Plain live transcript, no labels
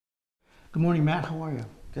Good morning, Matt. How are you?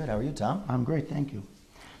 Good. How are you, Tom? I'm great, thank you.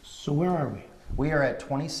 So where are we? We are at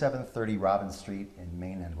 2730 Robin Street in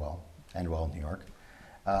MAINE, Endwell, New York.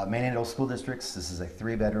 MAINE Endwell School Districts. This is a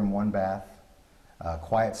 3-bedroom, 1-bath,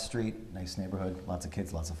 quiet street, nice neighborhood, lots of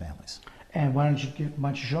kids, lots of families. And why don't you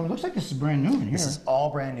show me? It looks like this is brand new in here. This is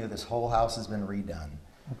all brand new. This whole house has been redone.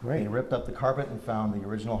 Oh, great. He ripped up the carpet and found the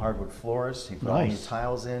original hardwood floors. He put all new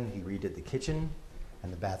tiles in. He redid the kitchen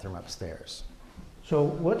and the bathroom upstairs. So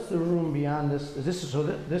what's the room beyond this? This is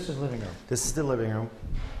living room. This is the living room.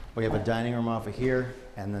 We have a dining room off of here,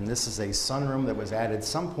 and then this is a sunroom that was added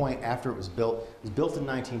some point after it was built. It was built in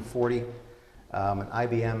 1940. An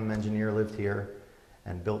IBM engineer lived here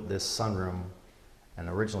and built this sunroom, and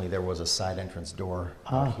originally there was a side entrance door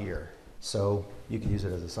out here. So you can use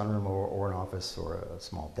it as a sunroom or an office or a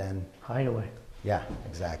small den. Hideaway. Yeah,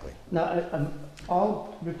 exactly. Now,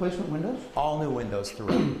 all replacement windows? All new windows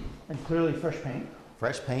throughout. And clearly fresh paint.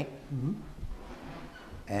 Fresh paint. Mm-hmm.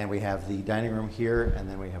 And we have the dining room here, and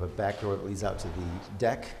then we have a back door that leads out to the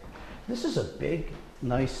deck. This is a big,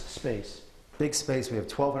 nice space. Big space. We have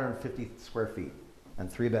 1,250 square feet and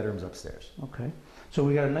 3 bedrooms upstairs. Okay. So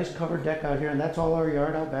we got a nice covered deck out here, and that's all our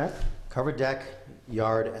yard out back? Covered deck,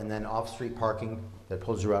 yard, and then off-street parking that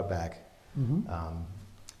pulls you out back. Mm-hmm.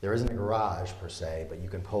 There isn't a garage per se, but you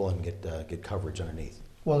can pull and get coverage underneath.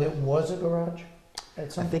 Well, it was a garage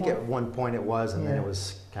at some point? I think at one point it was, and then it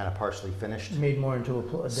was kind of partially finished. Made more into a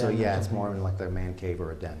den. So yeah, it's more like a man cave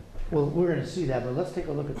or a den. Well, we're going to see that, but let's take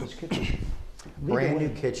a look at this kitchen. Brand new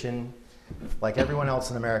kitchen. Like everyone else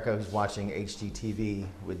in America who's watching HGTV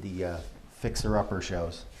with the fixer-upper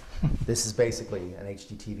shows, this is basically an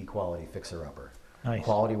HGTV quality fixer-upper. Nice.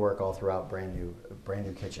 Quality work all throughout, brand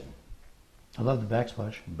new kitchen. I love the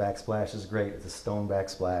backsplash. Backsplash is great. It's a stone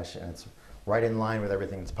backsplash, and it's right in line with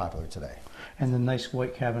everything that's popular today. And the nice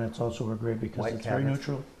white cabinets also are great because it's very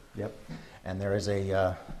neutral. Yep. And there is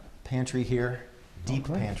a pantry here, deep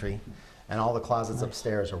pantry, and all the closets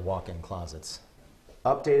upstairs are walk-in closets.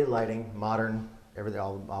 Updated lighting, modern, everything,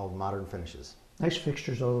 all modern finishes. Nice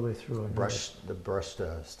fixtures all the way through. The brushed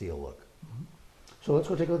steel look. Mm-hmm. So let's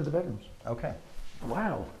go take a look at the bedrooms. Okay.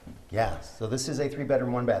 Wow. Yeah, so this is a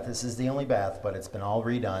 3-bedroom, 1-bath. This is the only bath, but it's been all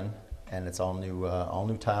redone, and it's all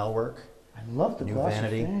new tile work. I love the new glossy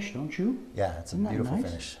vanity finish, don't you? Yeah, it's a beautiful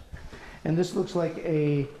finish. And this looks like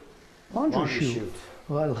a laundry chute.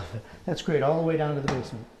 Well, I love it. That's great, all the way down to the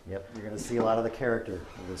basement. Yep, you're going to see a lot of the character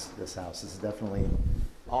of this house. This is definitely,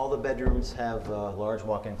 all the bedrooms have a large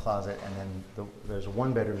walk-in closet, and then there's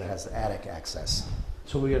one bedroom that has attic access.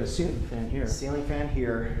 So we got a ceiling fan here. Ceiling fan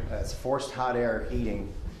here. It's forced hot air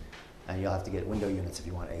heating, and you'll have to get window units if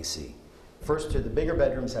you want AC. First, the bigger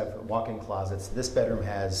bedrooms have walk-in closets. This bedroom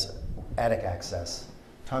has attic access.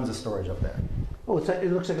 Tons of storage up there. Oh,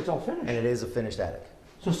 it looks like it's all finished. And it is a finished attic.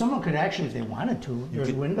 So someone could actually, if they wanted to,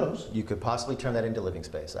 there's windows. You could possibly turn that into living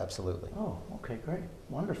space. Absolutely. Oh, okay, great,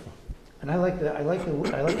 wonderful. And I like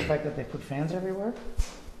the fact that they put fans everywhere,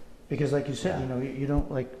 because like you said, you know, you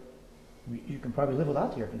don't like. You can probably live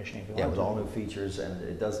without the air conditioning if you want to. Yeah, with all new features, and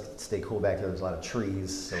it does stay cool back here. There's a lot of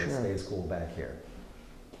trees, so it stays cool back here.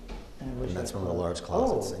 And that's one of the large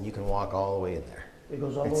closets, and you can walk all the way in there. It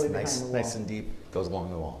goes all the way behind the wall. Nice and deep, goes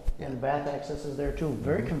along the wall. Yeah. And bath access is there too.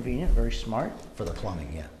 Very convenient, very smart. For the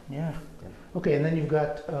plumbing, yeah. Yeah. Okay, and then you've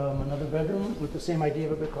got another bedroom with the same idea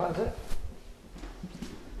of a big closet.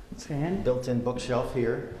 And built-in bookshelf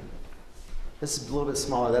here. This is a little bit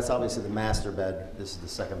smaller. That's obviously the master bed. This is the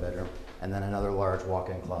second bedroom. And then another large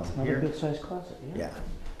walk-in closet here. Another good-sized closet, yeah.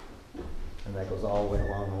 Yeah. And that goes all the way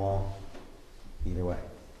along the wall, either way.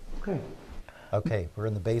 Okay. Okay, we're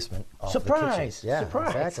in the basement. Surprise! Yeah,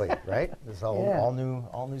 surprise. Exactly, right? This is all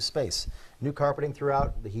new space. New carpeting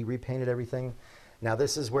throughout. He repainted everything. Now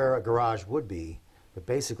this is where a garage would be, but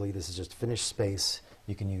basically this is just finished space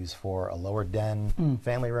you can use for a lower den,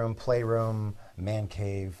 family room, playroom, man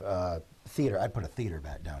cave, theater. I'd put a theater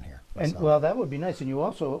back down here. And well, that would be nice. And you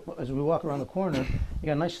also, as we walk around the corner, you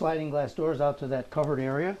got nice sliding glass doors out to that covered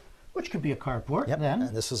area, which could be a carport. Yep. Then.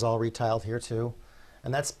 And this is all retiled here too.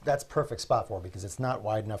 And that's perfect spot for it because it's not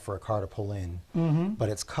wide enough for a car to pull in, but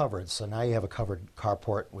it's covered. So now you have a covered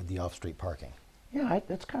carport with the off-street parking. Yeah,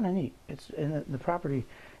 that's kind of neat. It's in the property.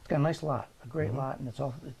 It's got a nice lot, a great lot, and it's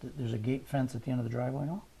all. There's a gate fence at the end of the driveway.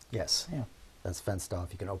 No? Yes. Yeah. That's fenced off.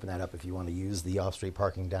 You can open that up if you want to use the off-street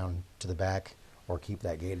parking down to the back, or keep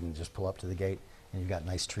that gate and just pull up to the gate. And you've got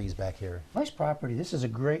nice trees back here. Nice property. This is a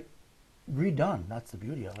great redone. That's the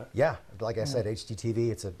beauty of it. Yeah, like I said,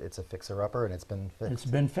 HGTV. It's a fixer-upper, and it's been fixed. It's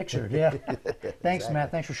been fixed. Yeah. Thanks, Exactly.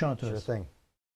 Matt. Thanks for showing it to us. Sure thing.